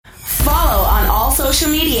social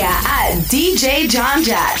media at DJ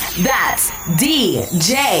Jonjat. That's DJJONJAT.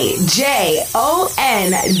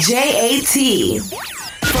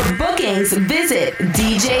 For bookings, visit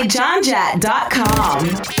DJJonjat.com.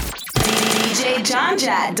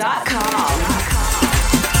 DJJonjat.com.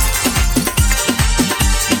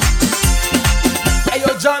 Hey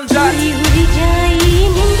yo, Jonjat.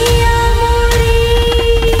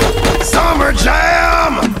 Summer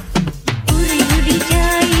Jam.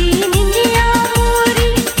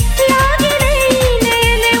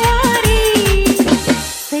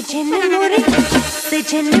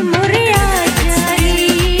 सजन मोरे आजा रे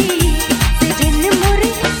सजन मोरे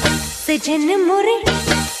सजन मोरे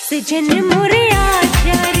सजन मोरे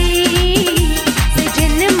आजा रे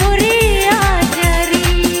सजन मोरे आजा रे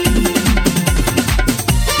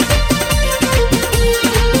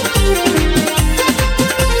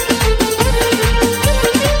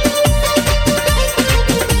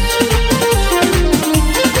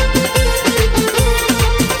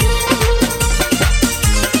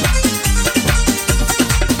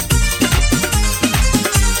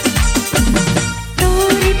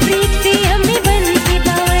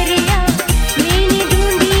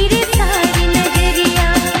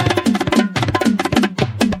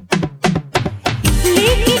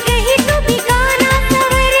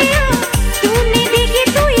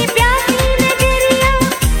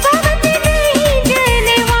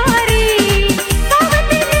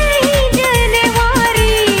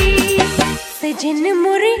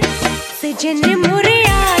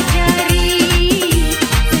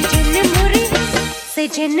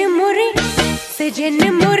सजन मोरे सजन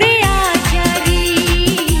मोरे आजा रे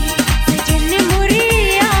सजन मोरे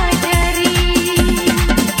आजा रे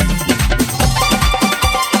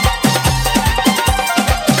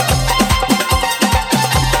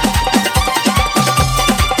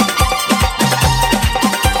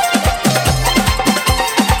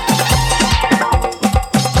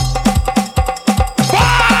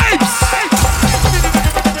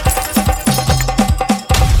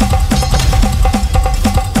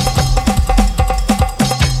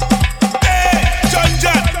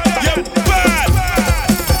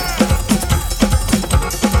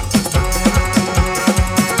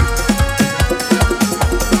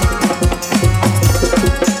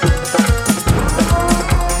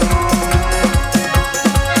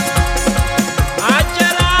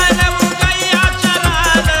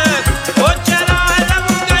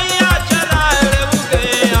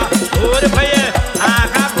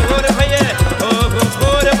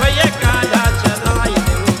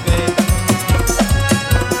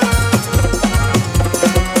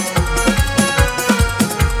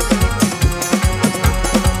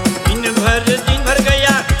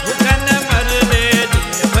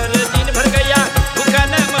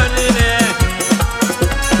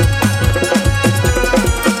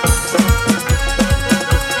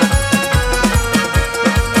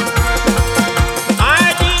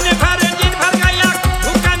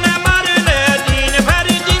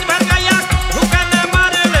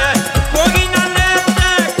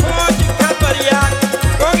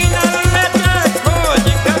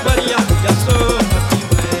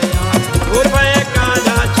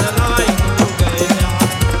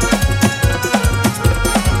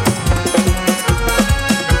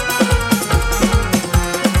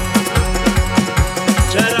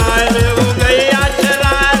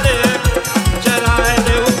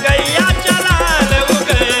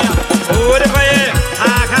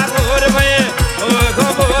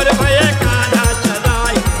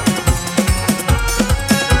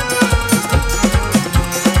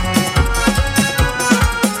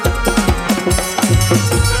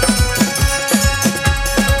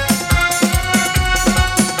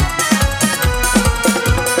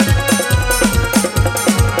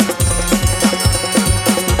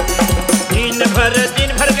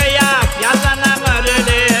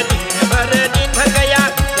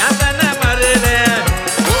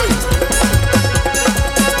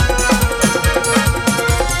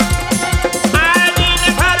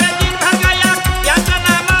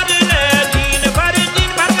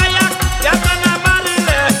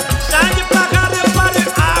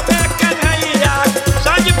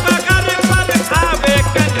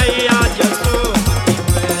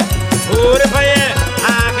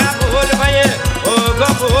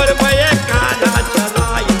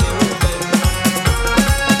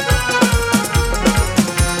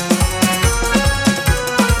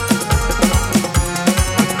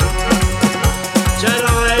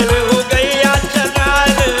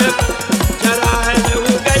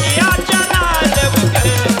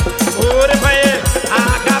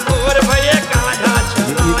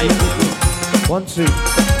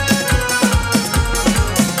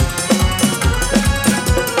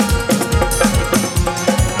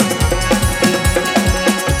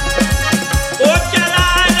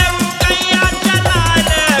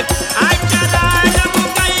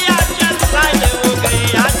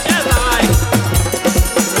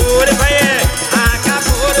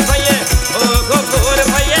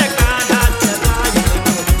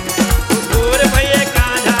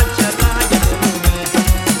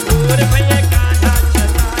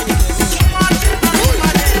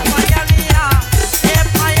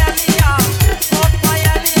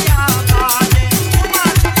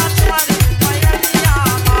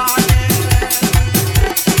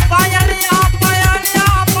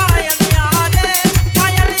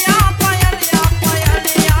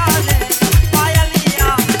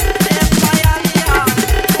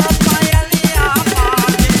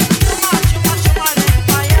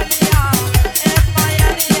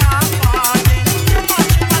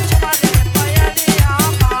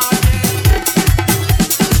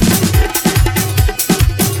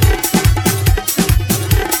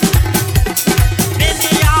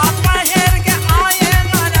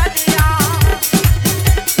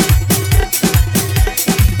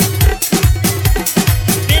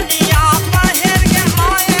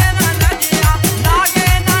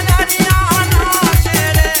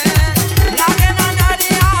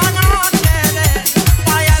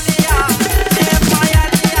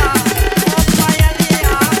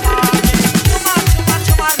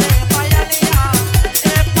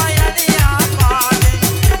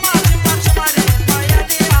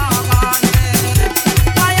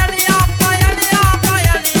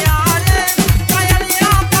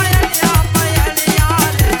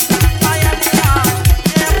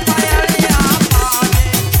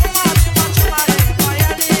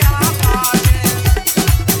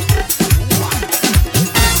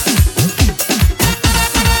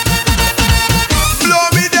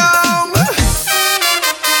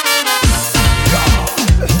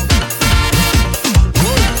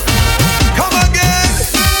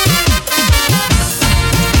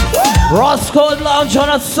lounge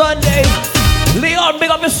on a Sunday. Leon, big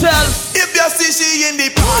up yourself. If you see she in the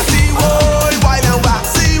party, boy, wine and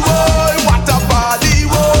waxy, boy, what a party,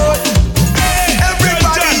 boy.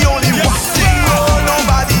 Everybody only watching, oh,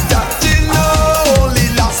 nobody touching, no, only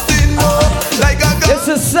lasting, no, like a gun. It's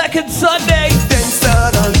the second Sunday. Then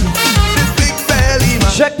suddenly, this big belly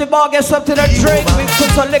man, Check the bar, get something to drink. We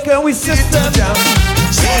put some liquor in we system.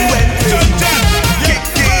 she went crazy,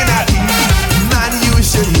 kicking at me, man, you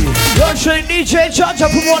should hear. You're showing DJ John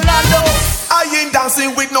Jack from Orlando. I ain't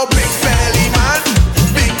dancing with no big belly man,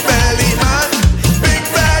 big belly man, big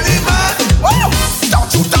belly man. Woo!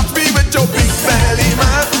 Don't you touch me with your big belly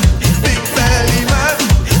man, big belly man,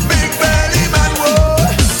 big belly man.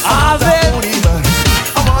 Whoa! I want that booty man,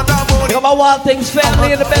 I want that booty. Got my Wild Things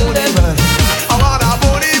family in the building. I want that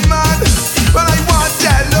booty man. When I want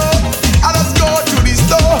yellow, I just go to the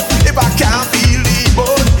store. If I can't feel the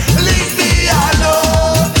bone, leave me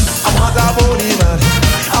alone. I want that booty man.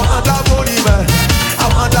 I want that booty man. I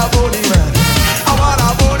want that booty man. I want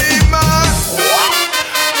that booty man.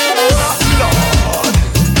 Oh, Lord.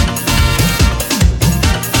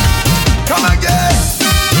 Come again.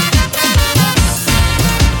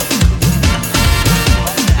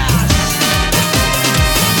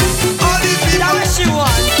 All these people.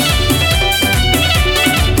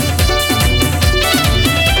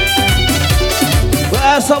 We'll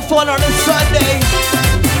have some fun on a Sunday.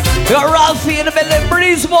 We got Ralphie in the building,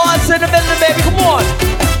 Breeze Boss in the building, baby, come on.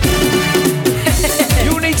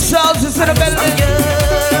 Unique Sounds is in the building.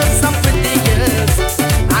 Some pretty girls.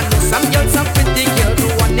 I know some girls, some pretty girls.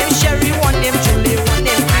 One name Sherry, one name Julie, one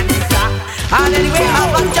name Anita. And anyway, how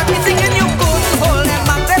about Jackie singing you good? Hold them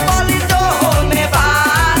back, they balling, don't hold me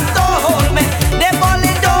back, don't hold me. They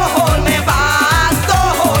balling, don't hold me back,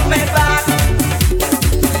 don't hold me back.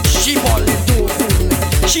 She balling, don't hold me.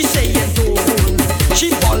 She saying don't hold me. She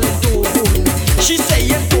balling, don't hold me. She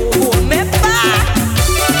saying don't hold me back.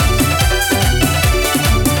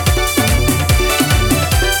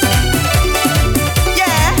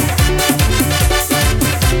 Yeah.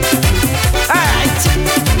 Alright.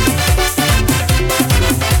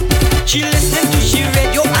 She listening to she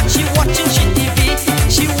radio and she watching she TV.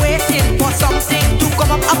 She waiting for something to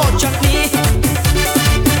come up about Johnny.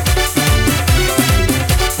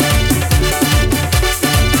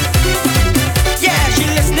 Yeah, she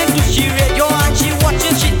listening to she radio and she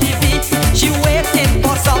watching she TV. She waiting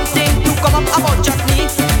for something to come up about Johnny.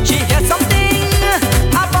 She hears something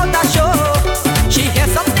about that show. She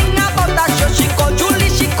hears something about that show. She called Julie,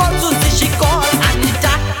 she called Susie, she called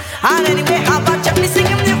Anita. And anyway, how about Johnny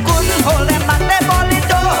singing? You couldn't hold them back. They balling,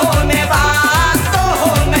 don't hold me back, don't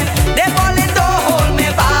hold me. They balling, don't hold me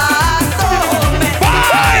back, don't hold me.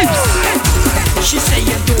 She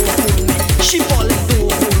saying don't hold me. She balling,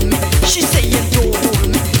 don't hold me. She saying don't hold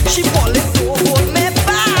me. She balling, don't hold me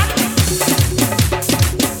back.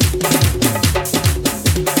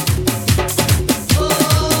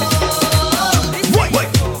 Wait.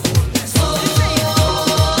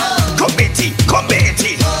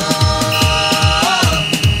 Committee.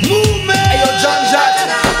 Movement. Hey, yo, John Jat.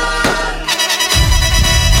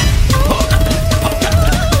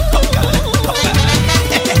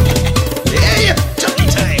 Yeah, Johnny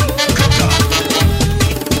time.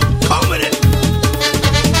 Come with it.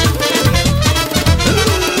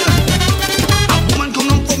 A woman come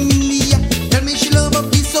from India, tell me she love a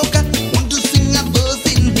piece of cat, want to sing a verse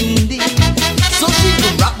in Hindi. So she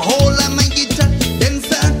could rap whole of my guitar, then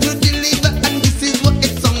start to deliver, and this is what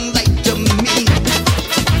it sound like to me.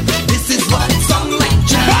 This is what it sound like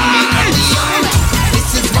to me.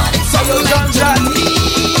 This is what it sound like to me.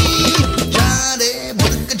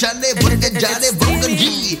 Jade burka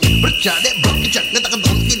ji, jade burka chakka taka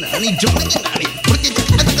dolki nani, jolki nani, burka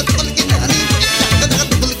chakka taka dolki nani, chakka taka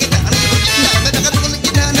dolki nani, chakka taka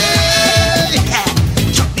dolki nani.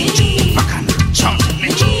 Chutney, makana, chutney,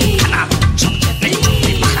 kanaba, chutney,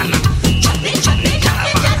 makana, chutney,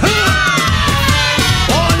 kanaba.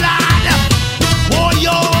 Oh lad, oh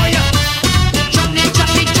yo, chutney,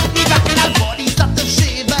 My body start to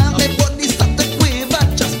shiver, my body start to quiver,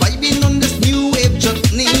 just vibing on this new wave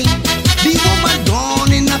chutney. The woman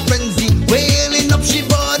gone in a frenzy, wailing up she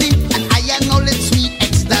body, and I am all in sweet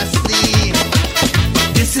ecstasy.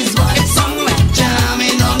 This is what it sound like,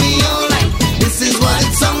 jamming on me all night. This is what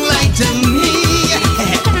it sound like to me.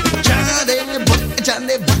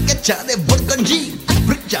 Jade burka ji,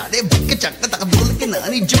 jade burka chakka taka dolki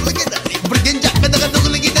nani, jolki nani, burka chakka taka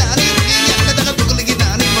dolki nani, chakka taka dolki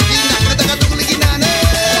nani, burka chakka taka dolki nani.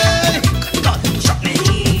 chutney,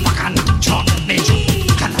 makana, chutney,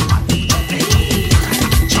 kanaba, chutney, makana,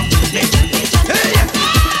 chutney. Hey,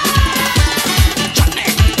 chutney,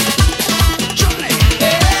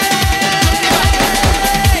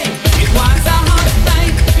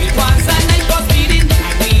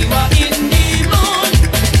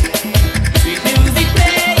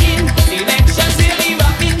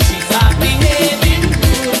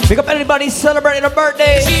 celebrating her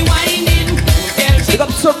birthday. She whining, Big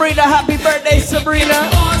up Sabrina, happy birthday, Sabrina.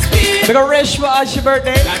 Big up Rishma on your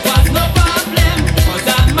birthday. that was no problem, 'cause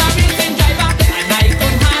I'm a racing driver and I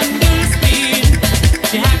could handle speed.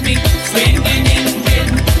 She had me swinging engine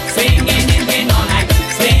all night,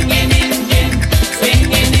 swinging engine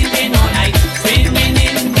all night, swinging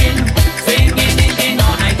engine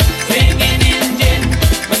all night, swinging engine,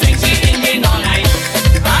 swing she engine all night.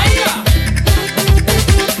 Hiya!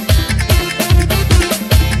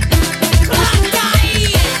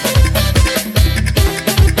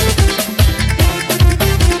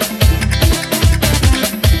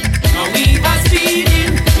 Now we are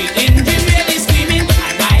speeding, the engine really screaming,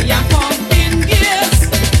 and I am pumping gears.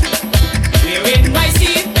 Wearing my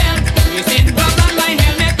seatbelt, using glove on my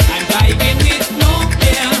helmet, I'm driving with no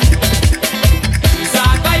fear. We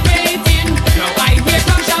start vibrating, now I hear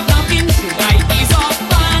from shop knocking, should I ease up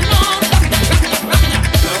and on?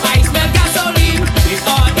 Now I smell gasoline, with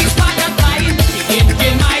all these sparks flying, the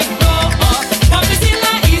engine might go up, but we still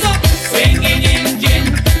not ease up. Swinging engine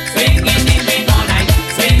all night,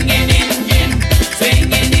 swinging engine all night,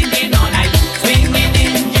 swinging engine all night,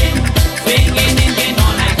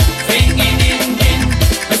 swinging engine,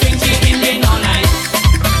 swing she engine all night.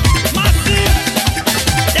 Massive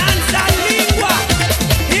danza lingua,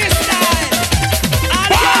 hairstyle,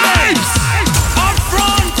 and vibes up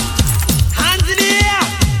front, hands in the air,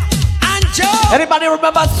 and jump. Anybody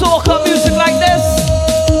remember soca music like this?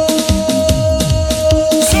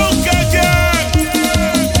 Soca girl.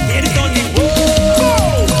 Here it goes.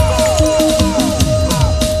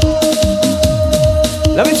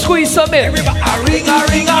 Let me squeeze some in. A ring, bang, a ring,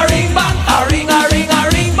 bang.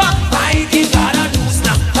 Viking got a new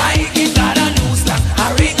slang, Viking got a new slang. A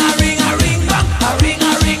ring, bang, a ring, bang.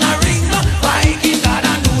 Viking got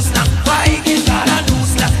a new slang, Viking got a new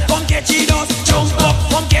slang. Come get you those, jump up,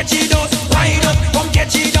 come get you those, wind up, come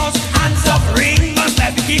get you those, hands up, ring, bang,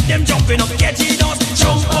 let me keep them jumping up, get you those,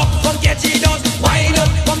 jump up, come get you those, wind up,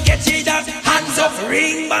 come get you those, hands up,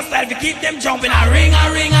 ring, bang, let me keep them jumping. A ring,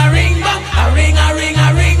 bang, a ring, bang.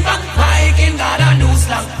 Viking got a new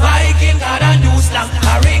slang, Viking got a new slang.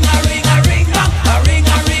 A ring, bang.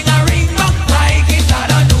 Viking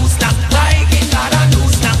got a new slang, Viking got a new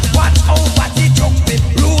slang. Watch out what they jumping,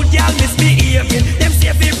 rude y'all misbehaving. Them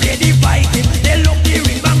say be ready Viking, they look the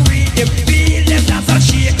ring bang read them. Feel them dance are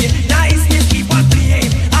shaking, niceness keep on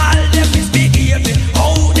playing. All them misbehaving,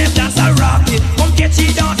 how them dance are rocking. Come get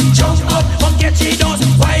you down, jump up, come get you down,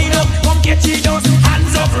 wind up, come get you down,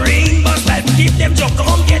 hands up, ring bang, let me keep them jump.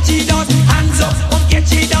 Come get you down, hands up, come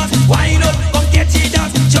get you down, wind up, come get you down,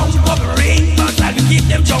 jump up, ring bang, let me keep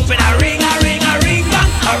them jumping. A ring, bang, a ring, bang.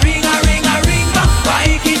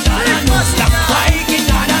 Viking got a new slang, Viking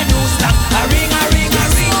got a new slang. A ring, bang.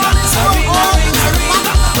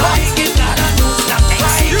 Viking got a new slang,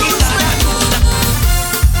 Viking got a new slang.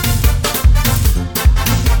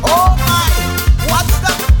 Oh my, what's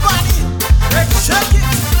that bunny? Let's check it.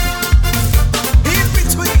 In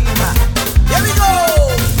between. Here we go.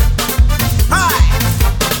 Hi.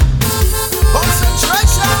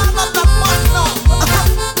 Concentration on the fun now.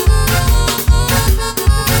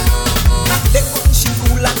 They put she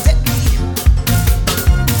cool and deadly.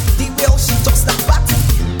 The way how she talks that body.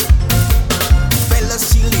 Fellas,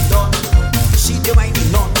 she lay down. She the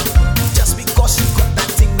whining on. Just because she got that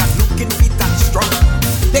thing that looking fit and strong.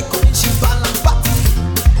 They couldn't she balance body.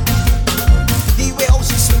 The way how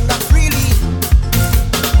she swing that freely.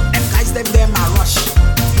 Them guys them a rush.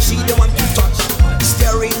 She the one to touch.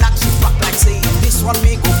 Staring at she back like saying this one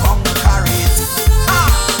may go conquer it. Ha!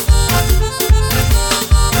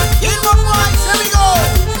 In my voice, here we go.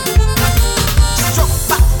 Struck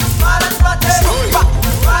back, struck back, struck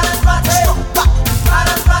back.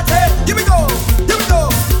 Here we go, here we go.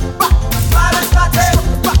 Back, struck back,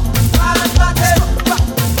 struck back.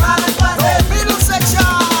 No middle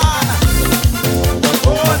section.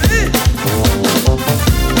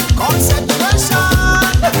 Concentration.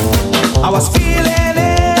 I was feeling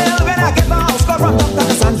ill when I get my house call from Dr.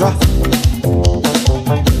 Cassandra.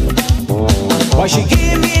 Why she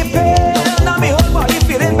give me pain, now me whole body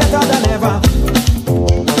feeling better than ever.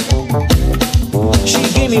 She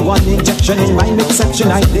gave me one injection in my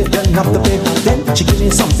midsection, I didn't have to pay. Then she gave me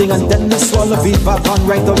something and then the swallow fever gone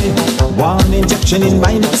right away. One injection in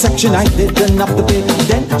my midsection, I didn't have to pay.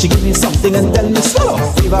 Then she gave me something and then the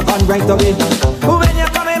swallow fever gone right away. When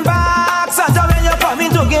you're coming back, Santa, when you're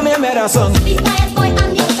coming to give me medicine. Be quiet, boy,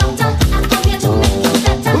 I'm your doctor. I'm come here to make you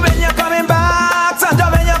better. When you're coming back, Santa,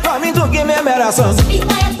 when you're coming to give me medicine. Be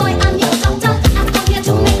quiet, boy, I'm your doctor. I'm come here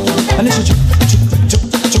to make you better. And then she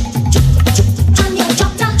I'm your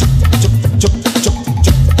doctor.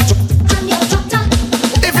 I'm your doctor.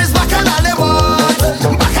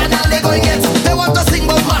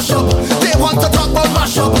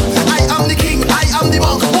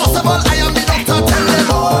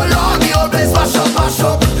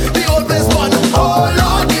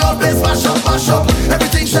 mash up.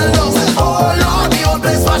 Everything she loves. Oh Lord, the old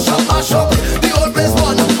place mash up, mash up. The old place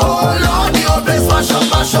one. Oh Lord, the old place mash up,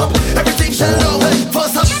 mash up. Everything she loves.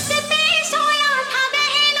 First up.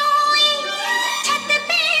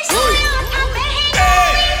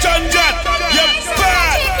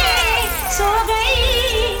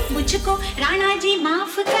 मुझको राणा जी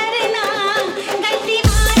माफ करना गलती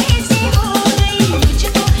मारे से हो गई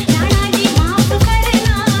मुझको राणा जी माफ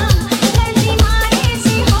करना गलती मारे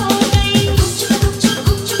से हो गई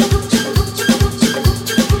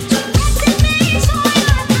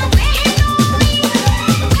सोया था बहनोई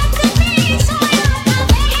सोया था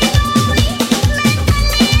बहनोई मैं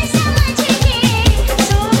कले समझ के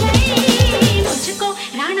सो गई मुझको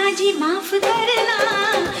राणा जी माफ करना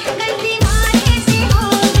गलती मारे से हो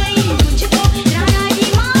गई मुझको राणा जी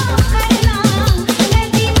माफ करना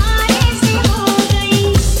गलती मारे से हो गई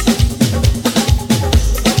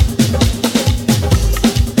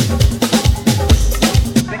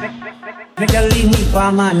Me tell leave me for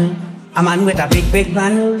a man with a big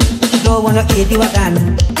van. Don't wanna eat you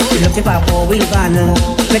again. You looking for a four-wheel van.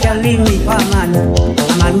 Me tell leave me for a man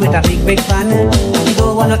with a big van. You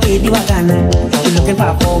don't wanna eat you again. You looking for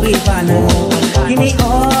a four-wheel van. Give me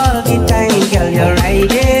all the time, girl, you're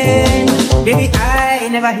riding. Baby, I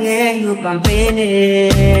never hear you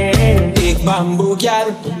complaining. Take bamboo, girl.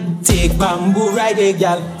 Take bamboo, ride it,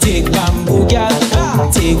 girl. Take bamboo, girl.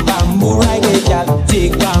 Take bamboo, ride it, girl.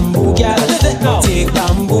 Take bamboo, girl. Take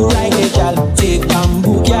bamboo, ride it, girl. Take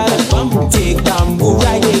bamboo, girl. Take bamboo,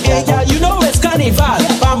 ride it, girl. Hey, girl, you know it's carnival.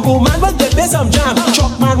 Bamboo man, but they play some jam.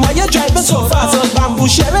 Truck man, why you driving so fast? Bamboo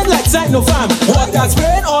sharing like side no farm. Water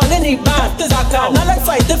spraying all in the band. Not like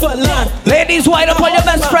fighting for land. Ladies, wind up on your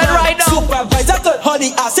best friend right now. Supervisor could hold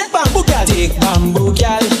the asset bamboo, girl. Take bamboo,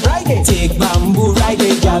 girl. Ride it. Take bamboo, ride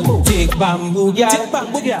it, girl. Take bamboo, girl. Take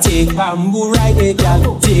bamboo, girl. Take bamboo, ride it,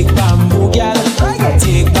 girl. Take bamboo, girl.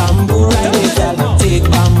 Take bamboo, ride it, girl. Take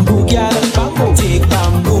bamboo, girl. Take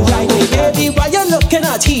bamboo, ride it, baby. Why you looking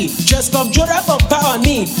at he? Just come draw that bumper on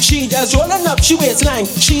me. She just rolling up she waistline.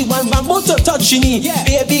 She want bamboo to touch she knee.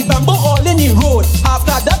 Baby, bamboo all in the road.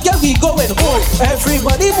 After that, girl, we going home.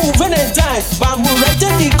 Everybody moving in time. Bamboo right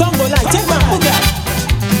in the Congo line. Take bamboo, girl.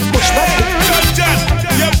 Push back.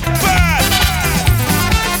 You're bad.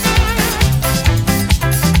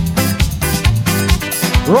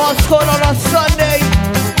 Roscoe on a Sunday.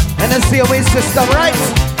 And it's the away system, right?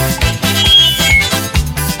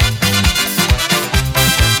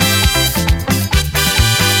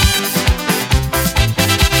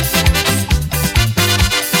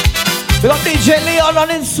 We got DJ Leon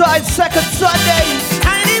on Inside Second Sunday.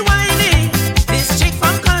 Tiny whiny, this chick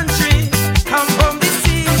from country, come from the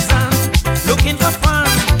season, looking for fun.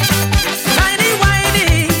 Tiny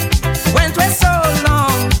whiny, went west so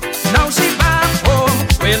long, now she back home,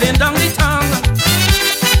 wailing down the tongue.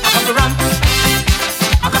 I come to ramp,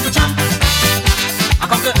 I come to jump, I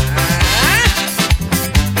come to.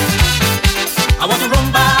 I want to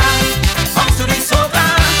rumba, bounce to the soca.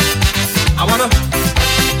 I wanna.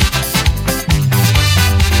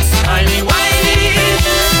 Tiny whiny,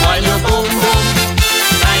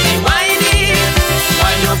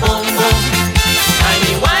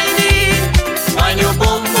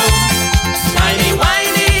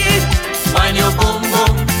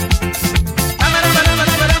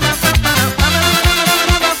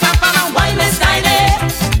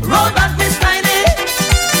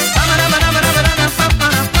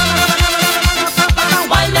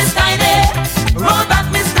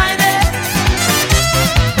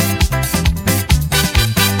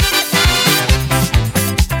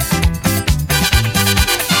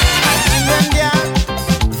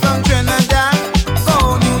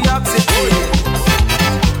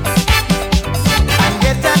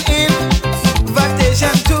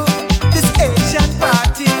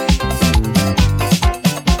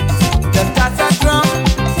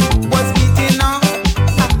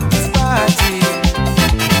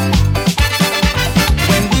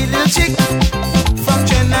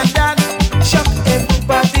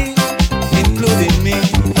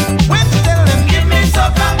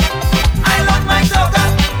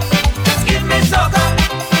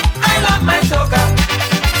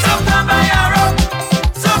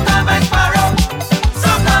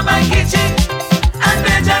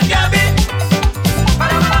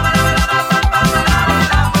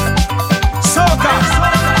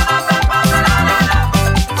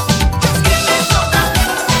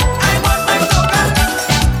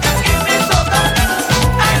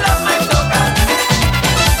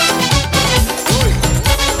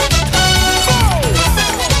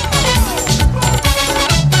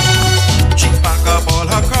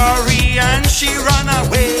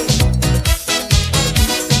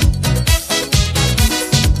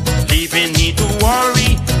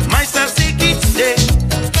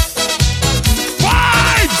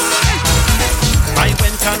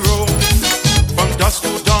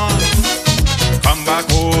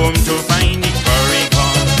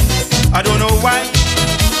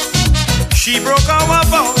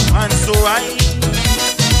 so high.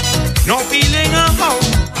 No feeling of how.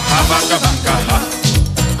 Havana banka ha.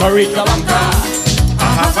 Corita banka.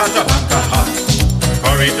 Havana banka ha.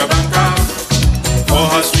 Corita banka. For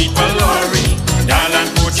her sweet Mallory. Dalan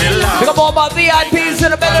Coachella. Pick up all my VIPs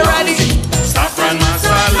in the middle ready. Saffron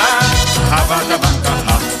masala. Havana banka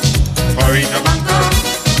ha. Corita banka.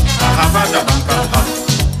 Havana banka ha.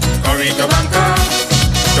 Corita banka.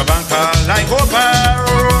 The banka like opera.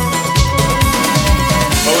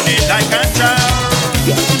 Hold it like a child.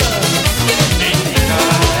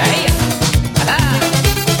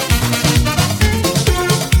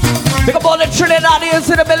 Pick up all the Trinidadians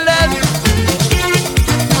in the building.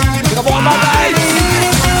 Pick up all my guys.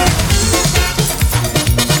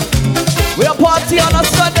 We are party on a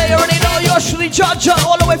Sunday. You already know Yoshli Georgia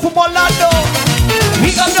all the way from Orlando.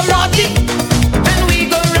 We got the party and we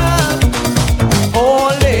go rock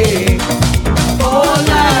all day, all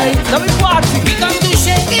night. Let me party. We come to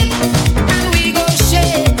shake it and we go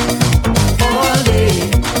shake all day,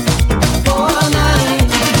 all night.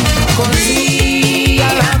 'Cause we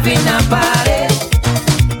are having a party,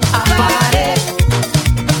 a party,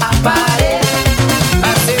 a party.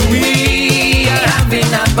 I say we are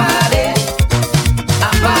having a party,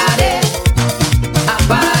 a party, a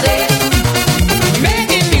party.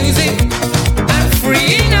 Making music and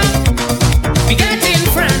freeing up. We getting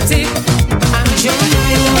frantic and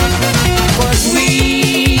joyful. 'Cause we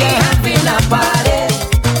are having a party,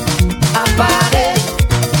 a party,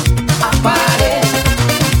 a party.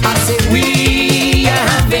 I say we are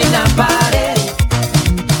having a party,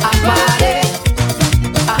 a party,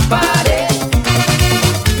 a party.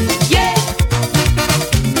 Yeah,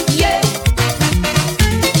 yeah,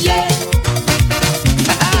 yeah.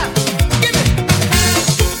 Give me.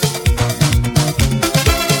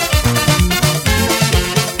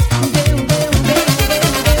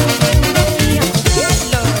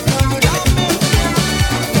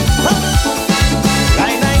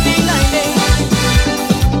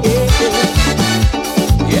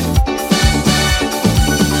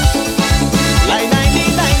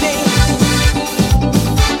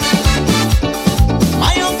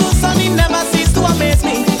 My Uncle Sonny never ceased to amaze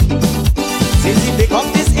me. Since he picked up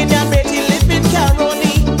this Indian bread, he lived in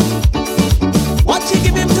Caroni. What she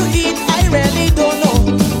give him to eat, I really don't know.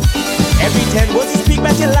 Every 10 words he speak,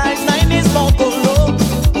 but he lies 9 is Mongolo.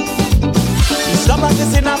 He stubborn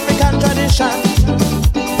this in African tradition.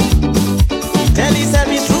 He tell himself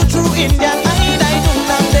he's true Indian. I do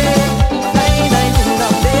not day. I do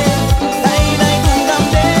not day. I do not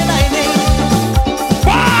day.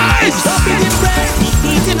 He's chopping his bread, he's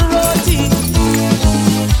eating roti.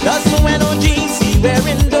 Doesn't wear no jeans, he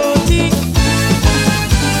wearing dhoti.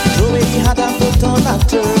 The way he had a put on a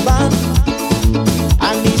turban,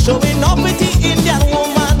 and he showing up with the Indian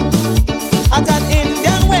woman at an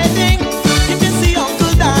Indian wedding. You can see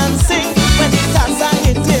Uncle dancing when the salsa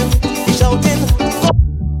hit him. He shouting,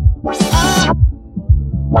 ah.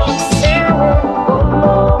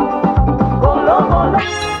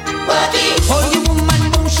 Oh, you woman,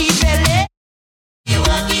 boom, she belly.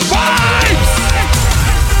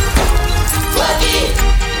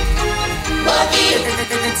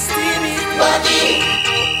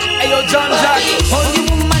 Hey yo, John Jack. Oh, you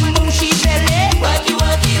woman, boom, she belly.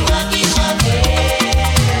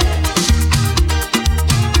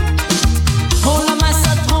 Hold on, my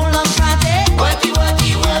son, hold on, Friday.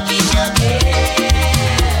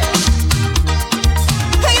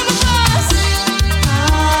 Hey, you the boss.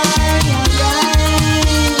 Ay,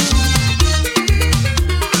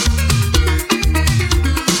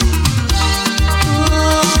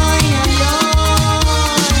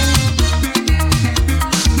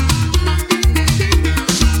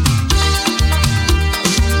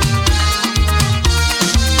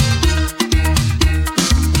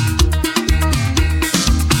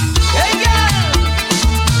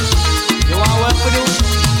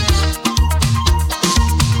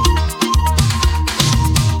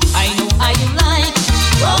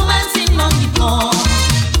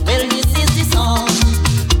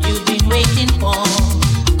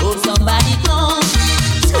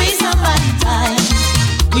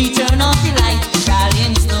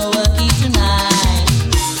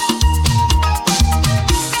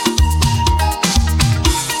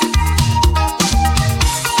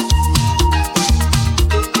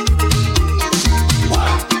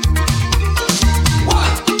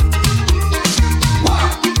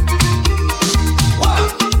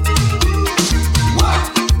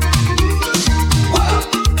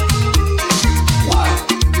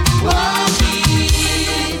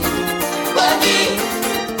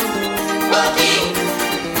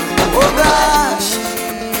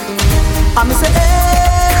 I'm say,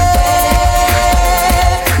 hey,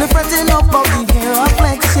 fretting up of the hair are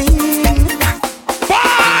flexing.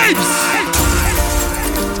 Vibes!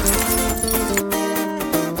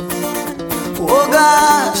 Oh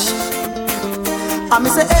gosh, I'm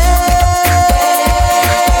say, hey,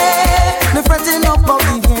 the fretting up of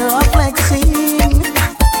the hair are flexing.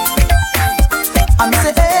 I'm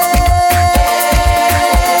say, hey,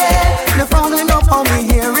 the frowning up on the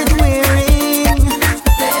hair is wearing.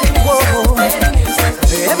 Whoa,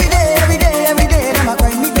 every day, them a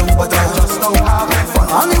grind me down, but I just don't have it fun.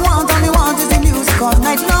 All me want is the music all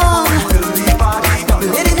night long.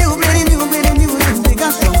 Play the music, big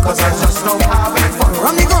and strong, 'cause I just don't have it fun.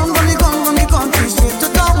 Run the gun, country straight to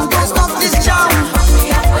town. Don't stop this jam,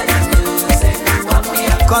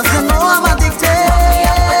 'cause you know I'm addicted.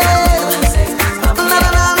 Na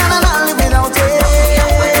live without it.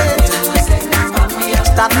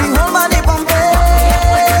 Start me whole body pumping.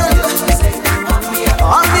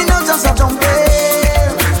 All me know just a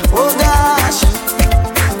jumping. Oh gosh,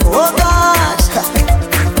 oh gosh,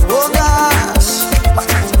 oh gosh.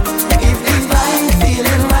 If the vibe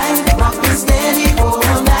feeling right, rock me steady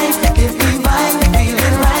all night. If the vibe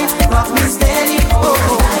feeling right, rock me steady all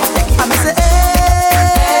night. I'ma say,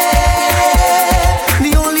 hey,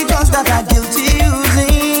 the only drugs that I guilty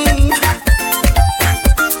using.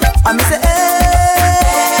 I'ma say, hey,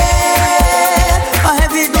 a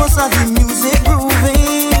heavy dose of the music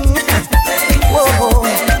grooving. Whoa,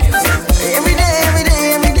 every day,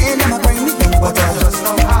 them a bring me down, but I just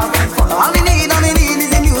don't have it fun. All me need is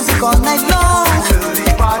the music all night long.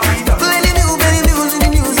 Play the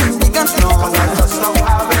music, big and strong. 'Cause I just don't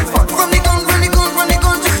have it fun. From the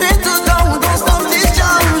country straight to town. Don't stop this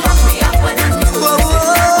jam. Whoa,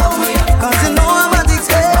 'cause you know I'm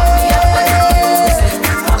addicted.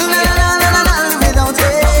 Na live without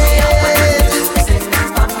it.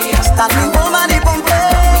 Start me whole body pumping.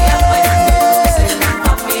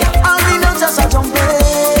 All me know just a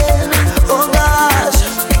jumping. Oh gosh,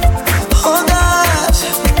 oh gosh,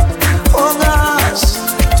 oh gosh.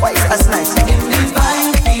 Twice as nice. If the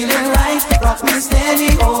vibe feeling right, rock me steady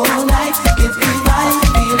all night. If the vibe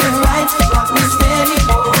feeling right, rock me steady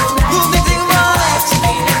all night. Move the thing right.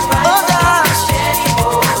 Oh gosh,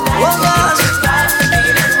 oh gosh.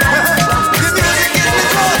 The music is the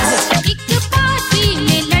drugs. एक party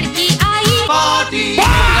में लड़की आई,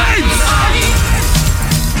 Vibes!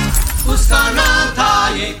 उसका नाम था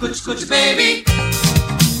ये कुछ कुछ baby,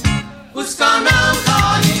 उसका नाम था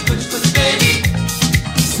ये कुछ कुछ baby.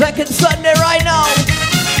 Second Sunday right now.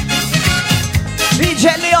 DJ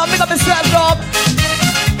Leon, pick up yourself up.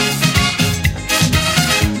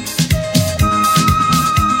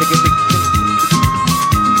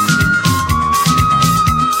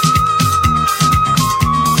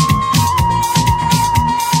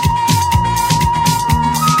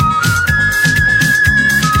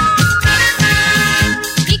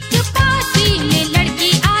 एक पार्टी में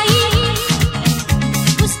लड़की आई,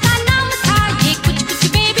 उसका नाम था ये कुछ कुछ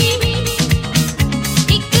बेबी.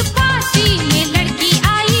 एक पार्टी में लड़की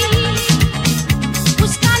आई,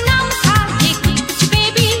 उसका नाम था ये कुछ कुछ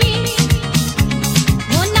बेबी.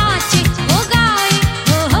 वो नाचे, वो गाए,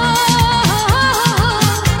 हो हो हो.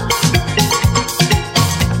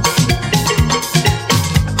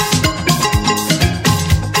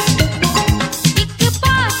 एक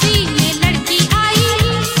पार्टी में लड़की आई,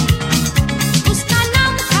 उसका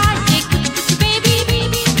नाम था ये कुछ कुछ बेबी.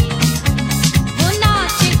 वो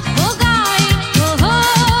नाचे, वो गाए, हो हो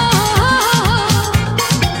हो.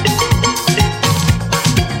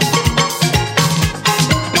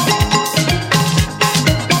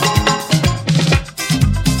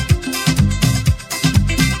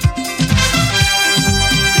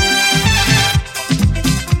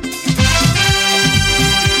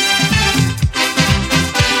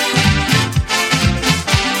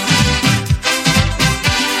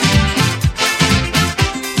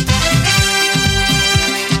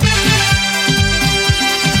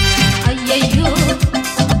 अय्ययो,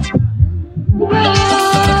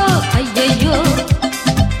 अय्ययो,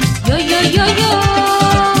 यो यो यो यो.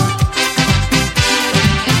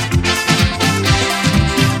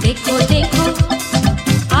 देखो देखो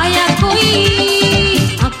आया कोई,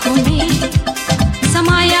 आँखों में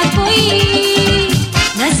समाया कोई.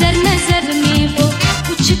 नजर नजर में वो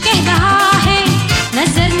कुछ कह रहा है,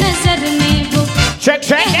 नजर नजर में वो. Check,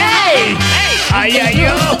 hey! Ay, ay,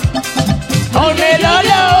 yo. Hold me low.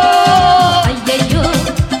 अय्ययो,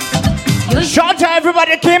 yo Shout out to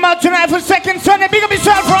everybody that came out tonight for Second Sunday. Big up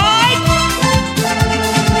yourself, right?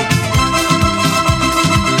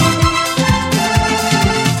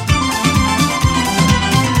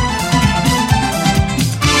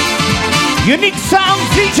 Unique sounds,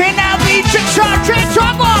 DJ Navi, Trick Shot, Trick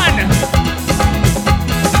Shot one.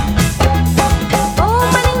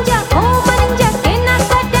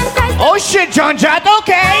 Oh shit, John Jett,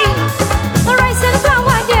 okay. Rice and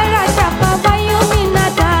flour, there are chapa, why you mean that?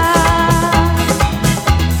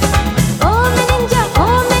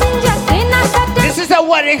 This is a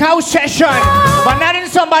wedding house session, but not in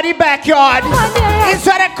somebody's backyard.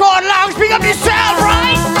 Inside a court lounge, pick up yourself,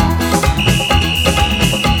 right?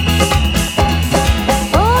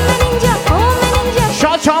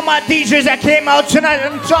 Shout out my DJs that came out tonight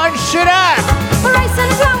and turn shit up. Rice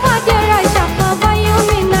and flour, there are chapa, why you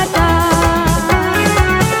mean that?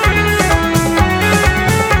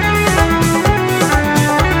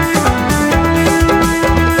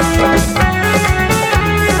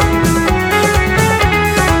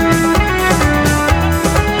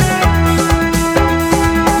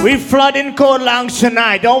 We flooding Cold Lounge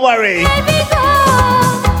tonight, don't worry. There we go,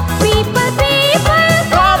 people,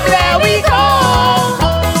 Come, there we go.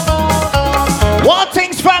 One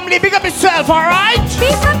things family, big up yourself, alright?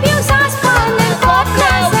 pick up your saucepan and pop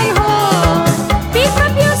glass and hole. Pick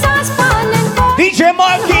up your saucepan and pop DJ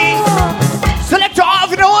Marky, select your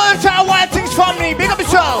off in the world time, one things family, big up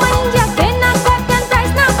yourself.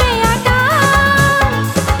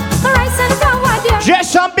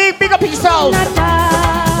 Just some big up yourself.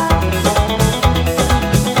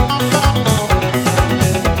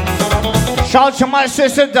 Shout to my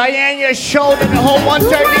sister Diane, your show and the whole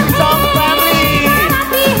 130 song family.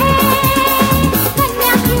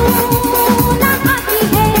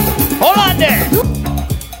 Hold on there.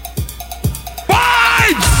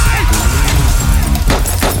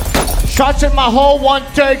 Shout to my whole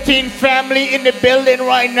 113 family in the building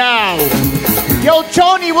right now. Yo,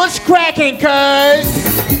 Tony, what's cracking, cuz?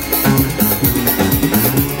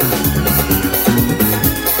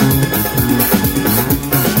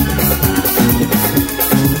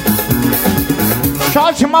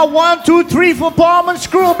 Shout to my 1, 2, 3 for Palmer's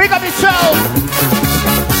crew. Big up yourself.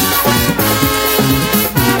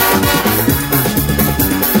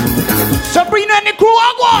 Sabrina and the crew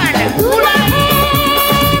are one.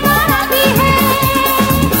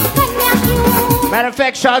 Matter of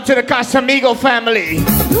fact, shout out to the Casamigo family.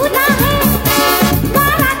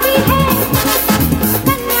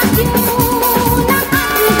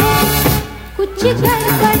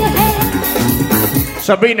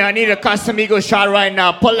 Sabrina, I need a Casamigo shot right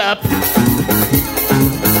now. Pull up.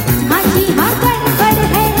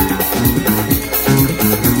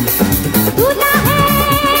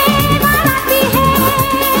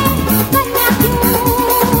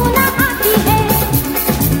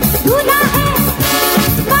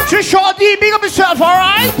 Shorty, big up yourself,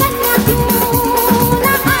 alright?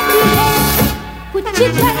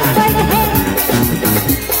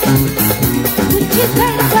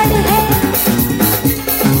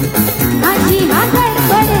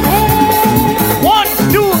 One,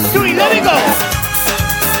 two, three, let me go.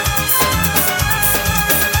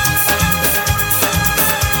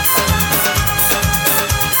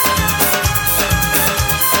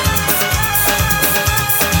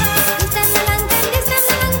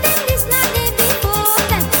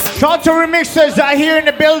 Shout to remixers are here in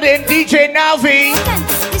the building. DJ Navi,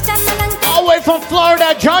 all the way from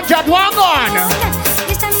Florida, John Jett Wagon.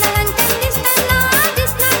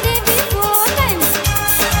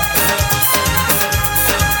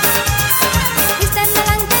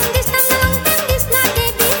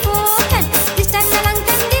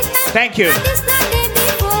 Thank you.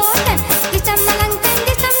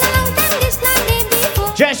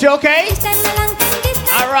 Jess, you okay?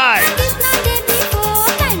 All right.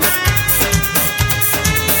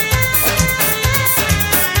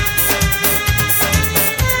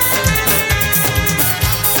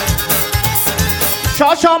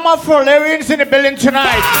 Shout out my Floridians in the building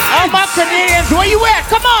tonight. All my Canadians, where you at?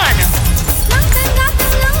 Come on.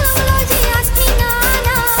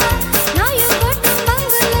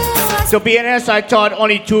 To be honest, I thought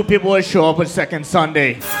only 2 people would show up on second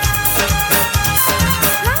Sunday.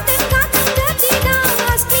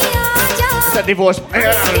 It's a divorce.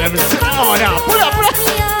 Oh, now, pull up, pull up.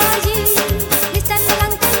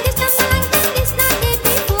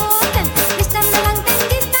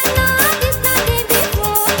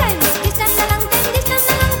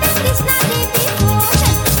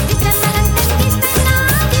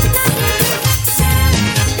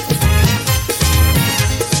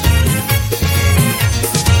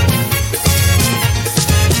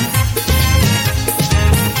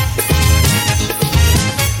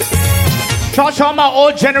 Shout out my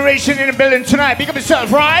old generation in the building tonight. Big up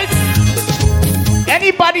yourself, right?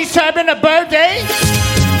 Anybody celebrating a birthday?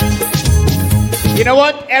 You know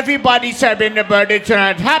what? Everybody's celebrating their birthday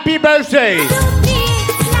tonight. Happy birthday!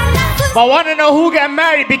 But I want to know who got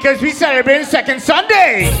married because we celebrate second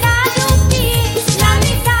Sunday.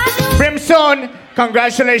 Brimstone,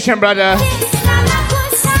 congratulations, brother.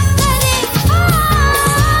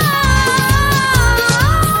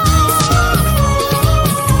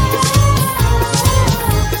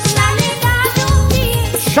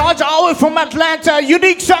 Shout out from Atlanta,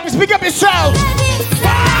 Unique Songs, pick up yourself.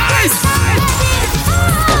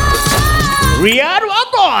 Riyadh,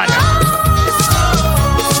 walk on.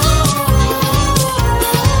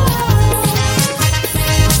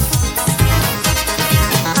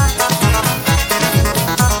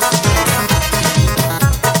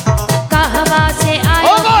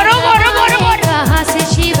 कहाँ से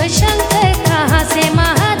शिव शंकर कहाँ से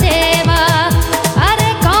महादेवा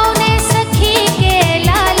अरे कौने सखी के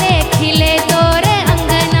लाले खिले तोरे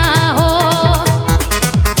अंगना हो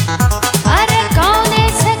अरे कौने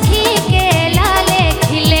सखी के लाले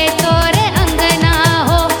खिले तोरे अंगना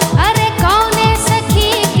हो अरे कौने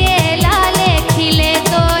सखी के लाले खिले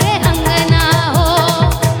तोरे अंगना हो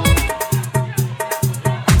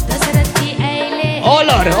दशरथ जी ऐले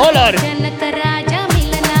जनक राजा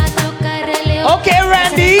मिलना तो कर ले Okay,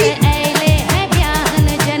 Randy.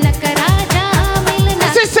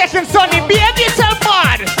 This is second Sunday. Behave yourself,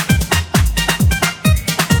 man.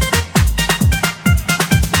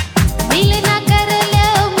 मिलना कर ले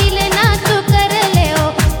मिलना तो कर ले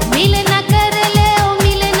मिलना कर ले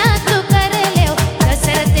मिलना तो कर ले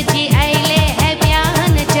दशरथ जी आइले है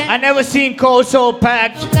ब्याहन I never seen Cole so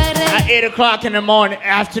packed at 8 o'clock in the morning,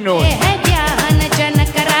 afternoon. है ब्याहन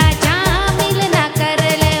जनक राजा मिलना कर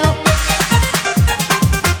ले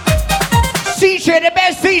CJ, the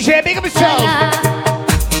best CJ, big up yourself.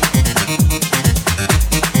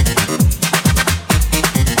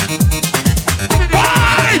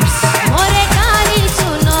 मोरे गाली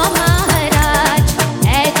सुनो महाराज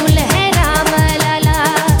ऐ दुल्हे राम लला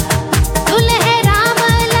दुल्हे राम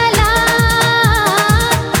लला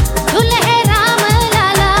दुल्हे राम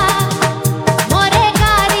लला मोरे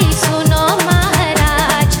गाली सुनो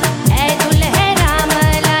महाराज ऐ दुल्हे राम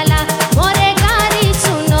लला मोरे गाली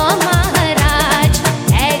सुनो महाराज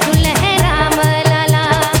ऐ दुल्हे राम लला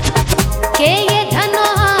के ये धनो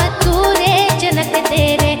तूरे जनक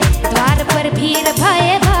तेरे द्वार पर भीड़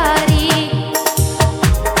भय भारी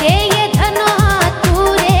के ये धनो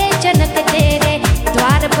तूरे जनक तेरे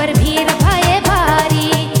द्वार पर भीड़ भय भारी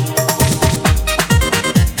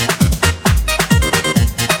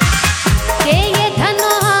के ये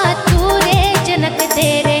धनो तूरे जनक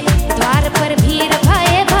तेरे द्वार पर भीड़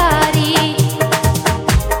भय भारी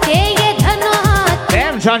के ये धनो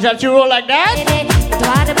Damn, John, you roll like that? तेरे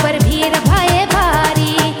द्वार पर भीड़ भय भारी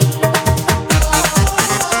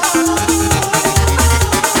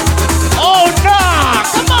Oh, no!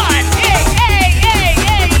 Come on! Hey, hey, hey,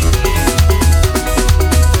 hey!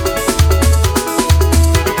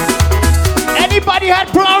 Anybody had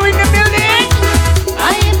power in the building?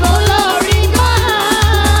 आई फूलों की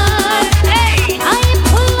बहार आई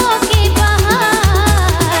फूलों की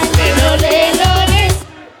बहार ले लो रे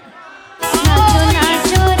नाचो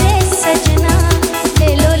नाचो रे सजना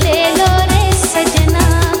ले लो रे सजना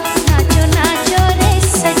नाचो नाचो रे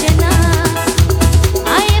सजना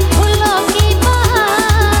आई फूलों की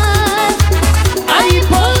बहार आई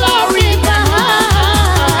फूलों की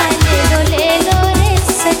बहार ले लो रे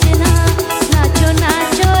सजना नाचो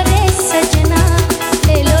नाचो रे सजना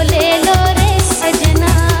ले लो रे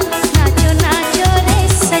सजना नाचो नाचो रे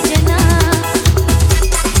सजना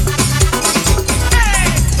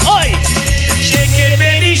Oi! Shake it,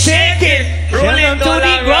 baby, shake it. Roll it to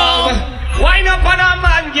the ground. Wind up on a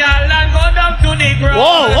man, girl, and go down to the ground.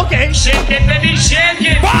 Whoa, okay. Shake it, baby, shake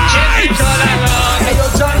it. Shake it all around.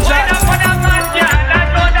 Wind up on a man, girl, and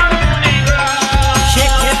go down to the ground.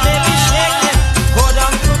 Shake it, baby, shake it. Go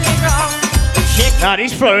down to the ground. Shake Nah,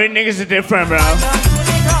 these Florida niggas are different, bro. down to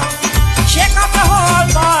the ground. Shake up the whole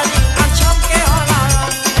body and jump it all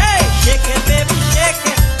around. Hey, shake it, baby, shake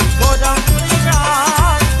it. Go down to the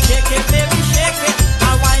ground. Shake it, baby, shake it.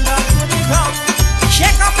 And wind up to the ground.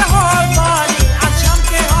 Shake up the whole body and jump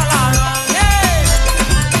it all around.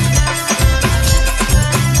 Hey.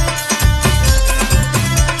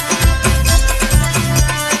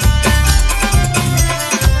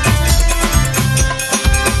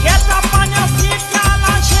 Get up on your feet, girl,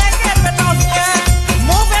 and shake it without fear.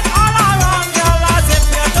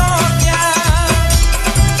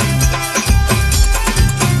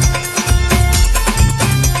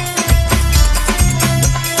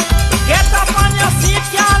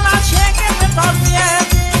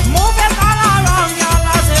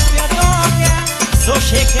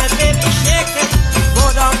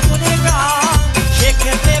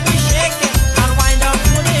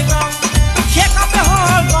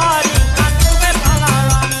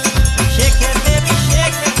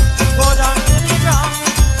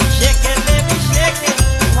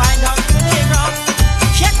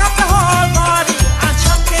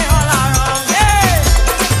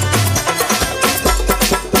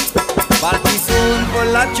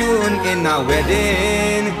 a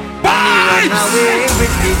wedding, and he run away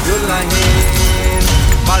with the Dulahin.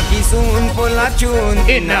 Malky soon full of tune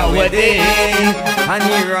in a wedding, and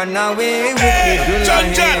he run away with the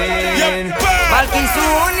Dulahin. Malky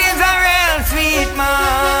soon is a real sweet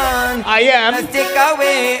man. I am. Let's take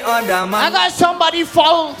away other man. I got somebody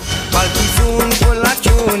fall. Malky soon full of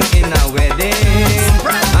tune in a wedding,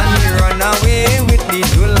 and he run away with the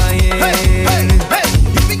Dulahin. Hey,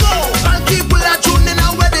 here we go. Malky full of tune in a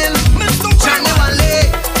wedding. Johnny Valley,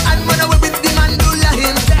 and run away with the man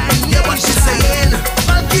Dulahin. Yeah, what she saying?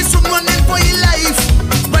 Malky soon running for his life,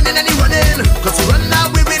 running and he running, 'cause he run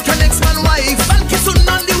away with her next man wife. Malky soon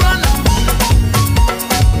on the run.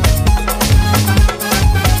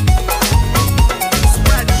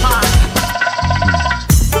 Spread pie.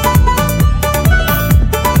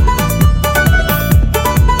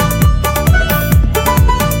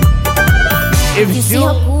 If You see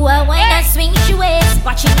her poor when I swing she waist,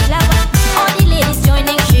 watching the lover. All the ladies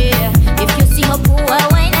joining cheer. If you see her poor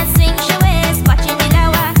when I swing she waist, watching the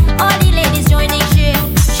lover. All the ladies joining cheer.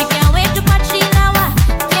 She can't wait to catch the lover.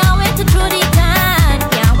 Can't wait to throw the tan.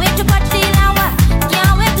 Can't wait to catch the lover.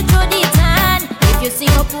 Can't wait to throw the tan. If you see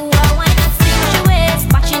her poor when I swing she waist,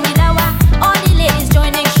 watching the lover. All the ladies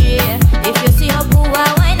joining cheer. If you see her poor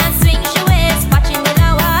when I swing she waist, watching the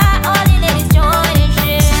lover. All the ladies joining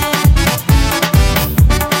cheer.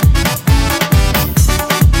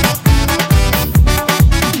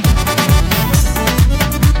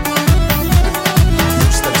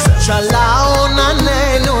 Chalao na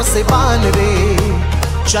neno se banre,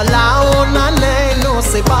 chalao na neno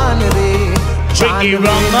se banre. Biggie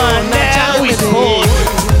Rama now is born.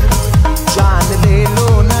 जान ले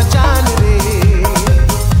लो ना जान रे,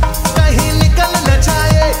 कहीं निकल न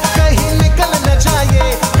जाए, कहीं निकल न जाए,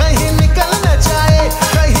 कहीं निकल न जाए,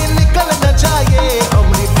 कहीं निकल न जाए।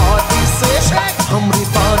 हमरी बॉडी से, हमरी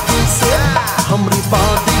बॉडी से, हमरी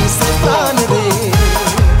बॉडी से प्राण रे,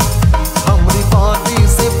 हमरी बॉडी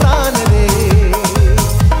से प्राण रे।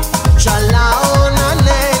 चलाओ ना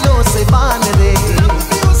नैनो से बान रे,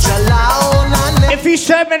 चलाओ ना नैनो If he's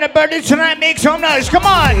serving a birthday tonight, make some noise. Come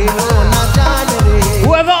on. ना जान रे।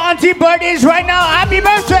 Whoever auntie birthday is right now, happy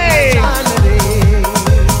birthday.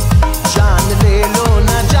 जान ले लो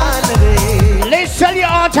ना जान रे, Let's tell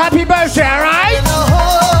your aunt happy birthday, alright? न हो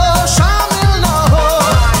शामिल न हो,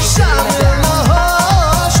 शामिल न हो,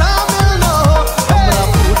 शामिल न हो। हमरा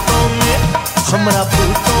पूतों में, हमरा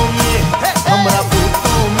पूतों में, हमरा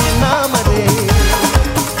पूतों में नाम रे,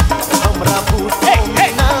 हमरा पूतों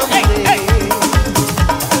में नाम रे।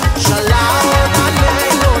 चलाओ ना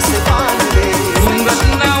नैनो से बान रे,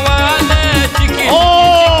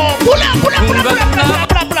 Oh, pull up, pull up, pull up, pull up, pull up,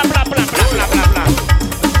 pull up, pull up, pull up, pull up, pull up, pull up, pull up.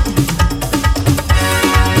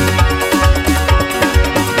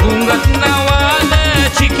 घूंघट न वाले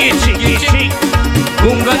चिकी चिकी चिक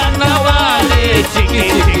घूंघट न वाले चिकी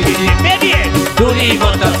चिकी चिक Baby, दूरी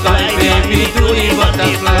बटरफ्लाई बेबी दूरी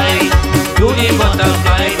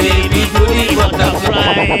बटरफ्लाई बेबी दूरी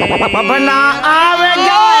बटरफ्लाई बभना आवे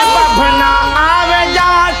जाए, बभना आवे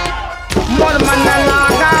जाए, मोर मन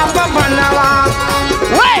लागा बभनवा।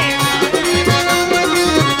 wait.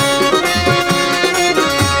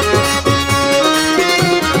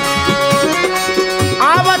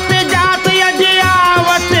 आवत जात यजी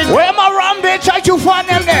आवत Where my rum bitch? Try to find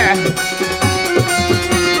them there.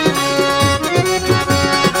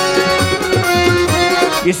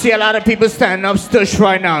 You see a lot of people standing up stush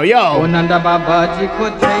right now, yo. Nanda बाबा जी को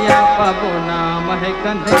जया बाबू नाम है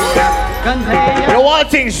Kanhaiya Kanhaiya You all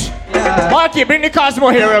things. Marky, bring the Cosmo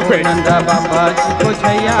here real quick. Nanda बाबा जी को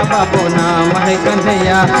जया बाबू नाम है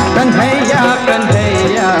कन्हैया कन्हैया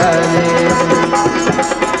कन्हैया रे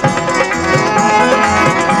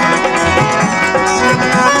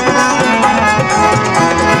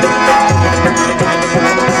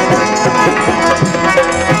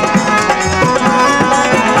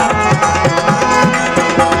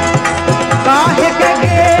काहे के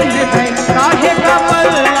गेल है काहे का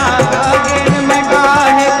पल्ला गेल में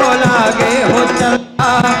काहे को लागे हो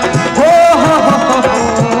चला हो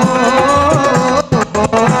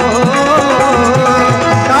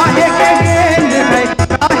काहे के गेल है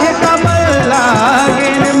काहे का पल्ला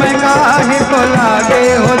गेल में काहे को लागे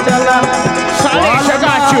हो चला Salish, I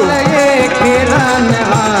got you. ये खेलन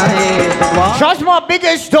आए Trust my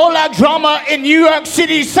biggest Dolak drama in New York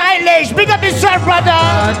City, Salish. Big up yourself, brother.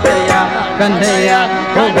 Kanhaiya Kanhaiya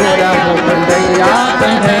हो गोरा हो कन्हैया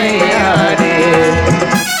कन्हैया रे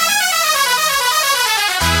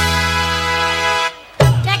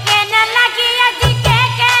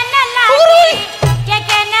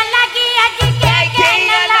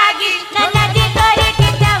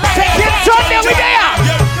Take it, Sunday, we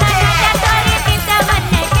there.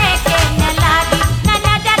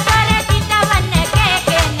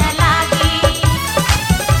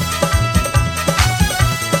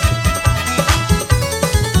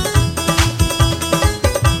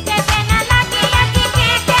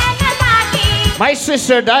 My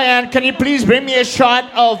sister Diane, can you please bring me a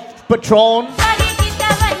shot of Patron?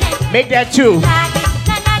 Make that two.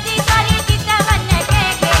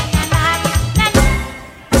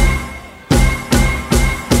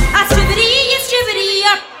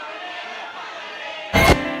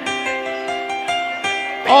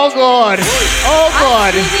 Oh God! Oh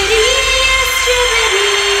God!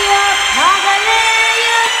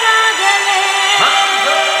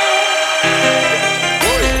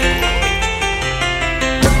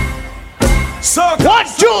 So 1,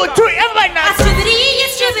 2, 3, everybody now.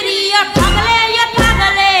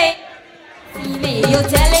 You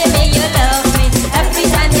telling me you love me every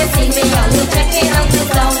time you see me. Oh, you checking out the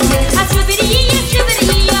sound. A shubidi,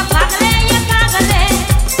 pagale, pagale.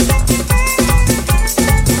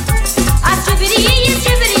 A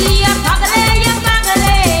shubidi, pagale,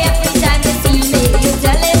 pagale. Every time you see me, you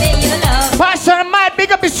telling me you love me. Pastor Matt,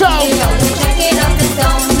 big up yourself. Oh, you checking out the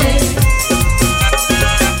sound.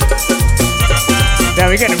 Yeah,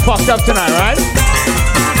 we're getting fucked up tonight, right?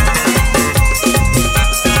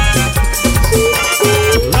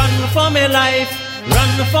 Run for me life,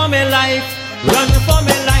 run for me life, run for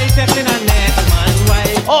me life, if in a next man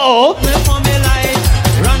wife. Uh-oh. Run for me life,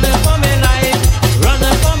 run for me life, run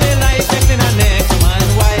for me life, if in a next man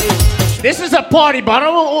wife. This is a party, but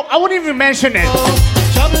I wouldn't even mention it.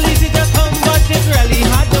 Trouble easy to come, but it's really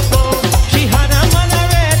hard to go. She had a man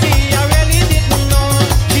already, I really didn't know.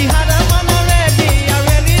 She had a man already, I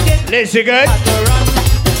really didn't know. Listen good. I had to run,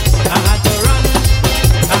 I had to run,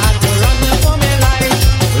 I had to run for me life,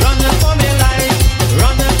 run for me life,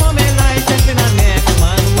 run for me life, if in a next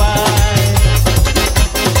man wife.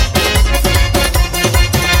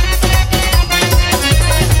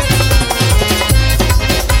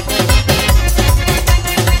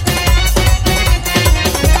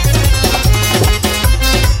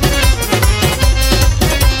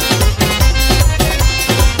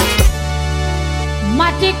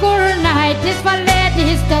 Matikur night is for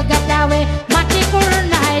ladies to get away. Matikur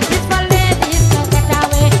night is for ladies to get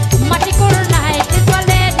away. Matikur night is for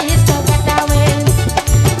ladies to get away.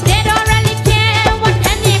 They don't really care what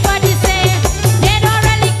anybody say. They don't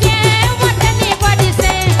really care what anybody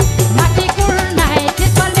say. Matikur night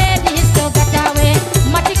is for ladies to get away.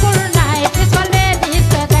 Matikur night is for ladies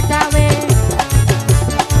to get away.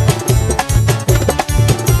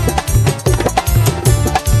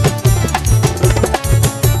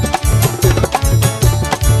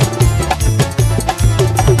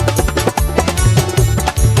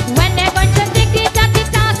 When they're going to dig it at the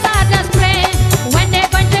toss of the spray. When they're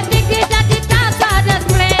going to dig it at the toss of the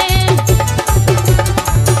spray.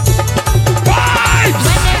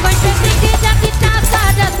 When they're going to dig it at the toss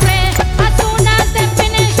of the spray. As soon as they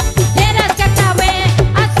finish, let us get away.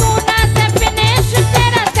 As soon as they finish,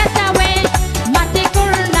 let us get away.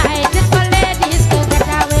 Matikur night is for ladies to get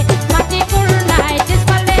away. Matikur night is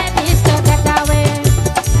for ladies to get away.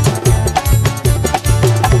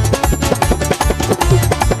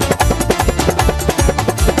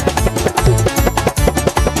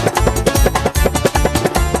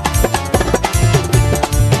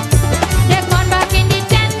 They've gone back in the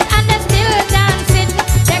tent and they're still dancing.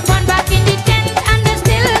 They've gone back in the tent and they're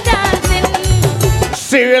still dancing.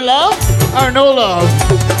 Serial love or no love?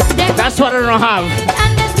 They've That's what I don't have.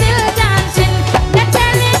 and they're still dancing. They're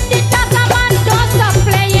telling the Tassaman don't stop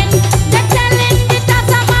playing. They're telling the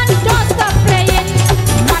Tassaman don't stop playing.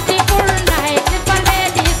 Matikur night is for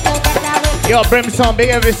ladies to get away. Yo, Brimstone,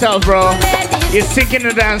 big of yourself, bro. You're sinking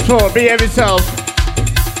the dance floor. Big of yourself.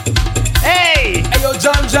 Hey! Hey yo,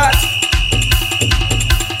 John Jat.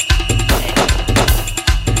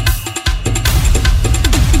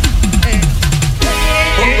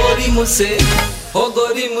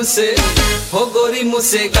 हो गोरी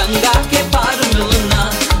मुझसे गंगा के पार मिलना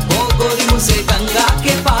हो गोरी मुझसे गंगा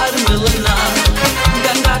के पार मिलना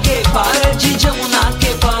गंगा के पार जी जमुना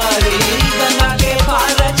के पारे गंगा के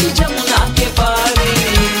पार जी जमुना के पारे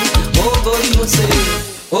हो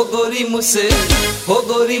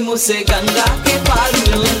गोरी मुझसे गंगा के पार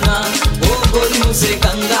मिलना हो गोरी मुझसे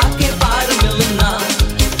गंगा के पार मिलना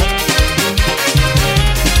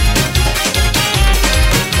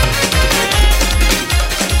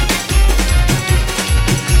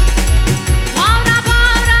Paura,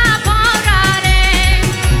 paura, paura re.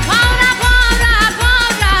 Paura, paura,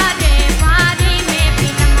 paura re. Paari mein bhi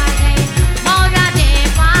nama gaye. Paura re,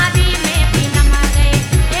 paari mein bhi nama gaye.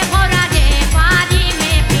 E paura re, paari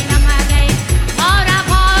mein bhi nama gaye. Paura,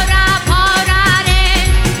 paura, paura re.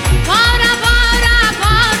 Paura, paura,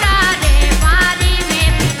 paura re. Paari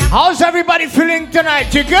mein bhi nama How's everybody feeling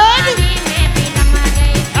tonight? You good?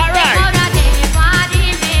 All right.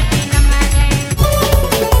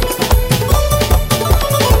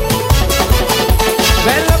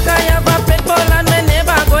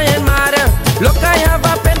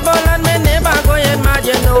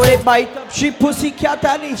 bite up she pussycat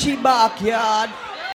and in she backyard.